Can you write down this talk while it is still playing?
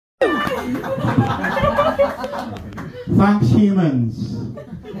Thanks, humans.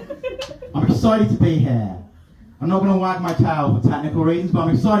 I'm excited to be here. I'm not going to wag my tail for technical reasons, but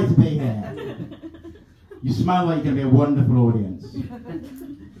I'm excited to be here. You smell like you're going to be a wonderful audience.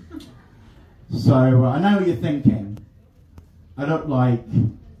 So, I know what you're thinking. I look like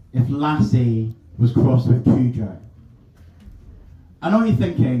if Lassie was crossed with Cujo. I know what you're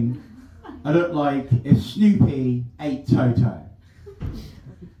thinking. I look like if Snoopy ate Toto.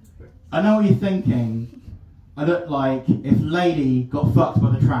 I know what you're thinking. I look like if Lady got fucked by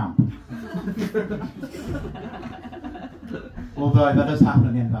the tramp. Although that does happen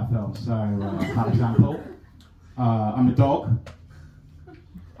at the end of that film, so that example. I'm a dog.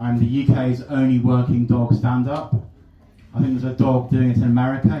 I'm the UK's only working dog stand-up. I think there's a dog doing it in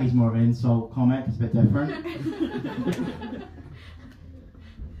America. He's more of an insult comic. It's a bit different.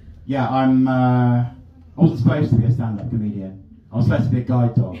 Yeah, I wasn't supposed to be a stand-up comedian. I was supposed to be a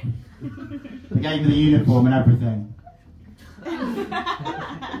guide dog. They gave me the uniform and everything.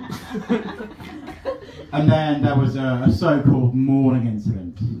 And then there was a so-called morning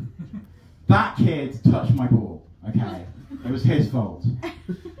incident. That kid touched my ball, okay? It was his fault.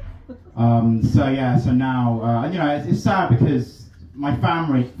 So now, you know, it's sad because my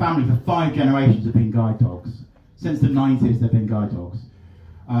family for 5 generations have been guide dogs. Since the 90s they've been guide dogs.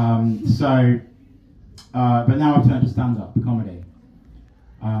 But now I've turned to stand-up comedy.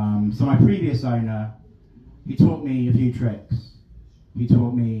 So my previous owner, he taught me a few tricks. He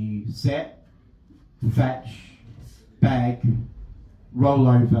taught me sit, fetch, beg, roll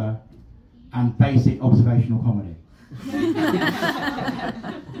over, and basic observational comedy.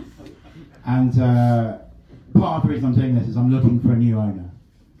 And part of the reason I'm doing this is I'm looking for a new owner.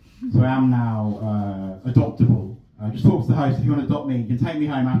 So I am now adoptable. Just talk to the host. If you want to adopt me, you can take me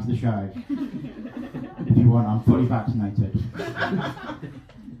home after the show. If you want, I'm fully vaccinated.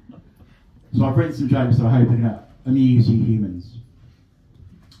 So I've written some jokes that I hope are going to amuse you humans.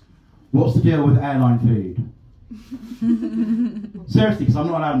 What's the deal with airline food? Seriously, because I'm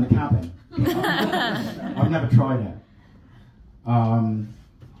not allowed in the cabin. I've never tried it.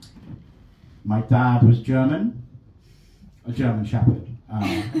 My dad was German, a German shepherd.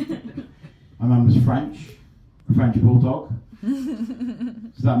 My mum was French, a French bulldog.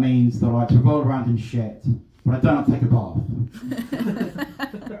 So that means that I like to roll around in shit, but I don't like to take a bath.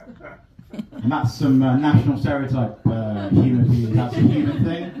 And that's some national stereotype humour for you. That's a human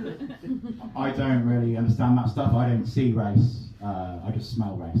thing. I don't really understand that stuff. I don't see race. I just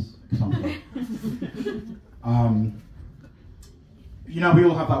smell race. You know, we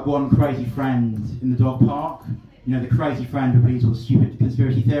all have that one crazy friend in the dog park. You know, the crazy friend who believes all stupid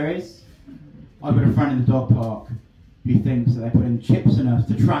conspiracy theories. I've got a friend in the dog park who thinks that they're putting chips in us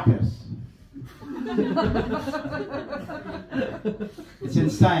to track us. It's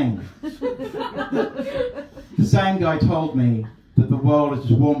insane. The same guy told me that the world is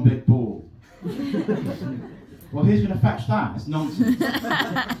just one big ball. Well, who's going to fetch that? It's nonsense.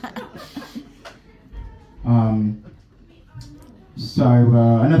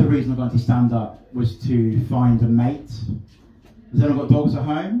 Another reason I got to stand up was to find a mate. Has anyone got dogs at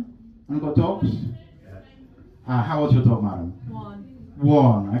home? Anyone got dogs? How old's your dog, madam? 1.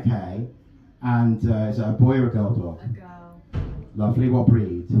 1, okay. And is it a boy or a girl dog? A girl. Lovely. What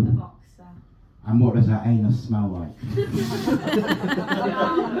breed? A boxer. And what does her anus smell like?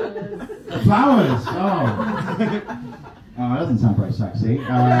 Flowers. Flowers! Oh. Oh, that doesn't sound very sexy.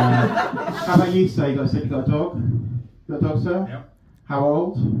 How about you, sir? You got a dog? You got a dog, sir? Yep. How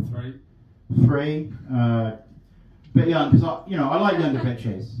old? 3. 3. Bit young, because I like younger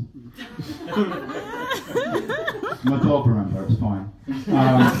bitches. My dog, remember, it's fine.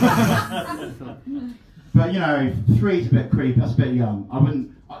 But 3's a bit creepy. That's a bit young.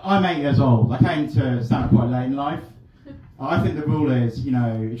 I'm 8 years old. I came to stand up quite late in life. I think the rule is,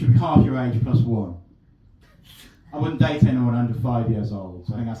 it should be half your age plus 1. I wouldn't date anyone under 5 years old,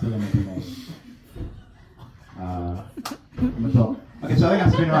 so I think that's the limit for me. I'm a dog. Okay, so I think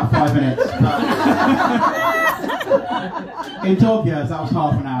that's been about 5 minutes. In dog years, that was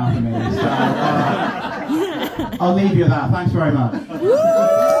half an hour for me. So I'll leave you with that. Thanks very much.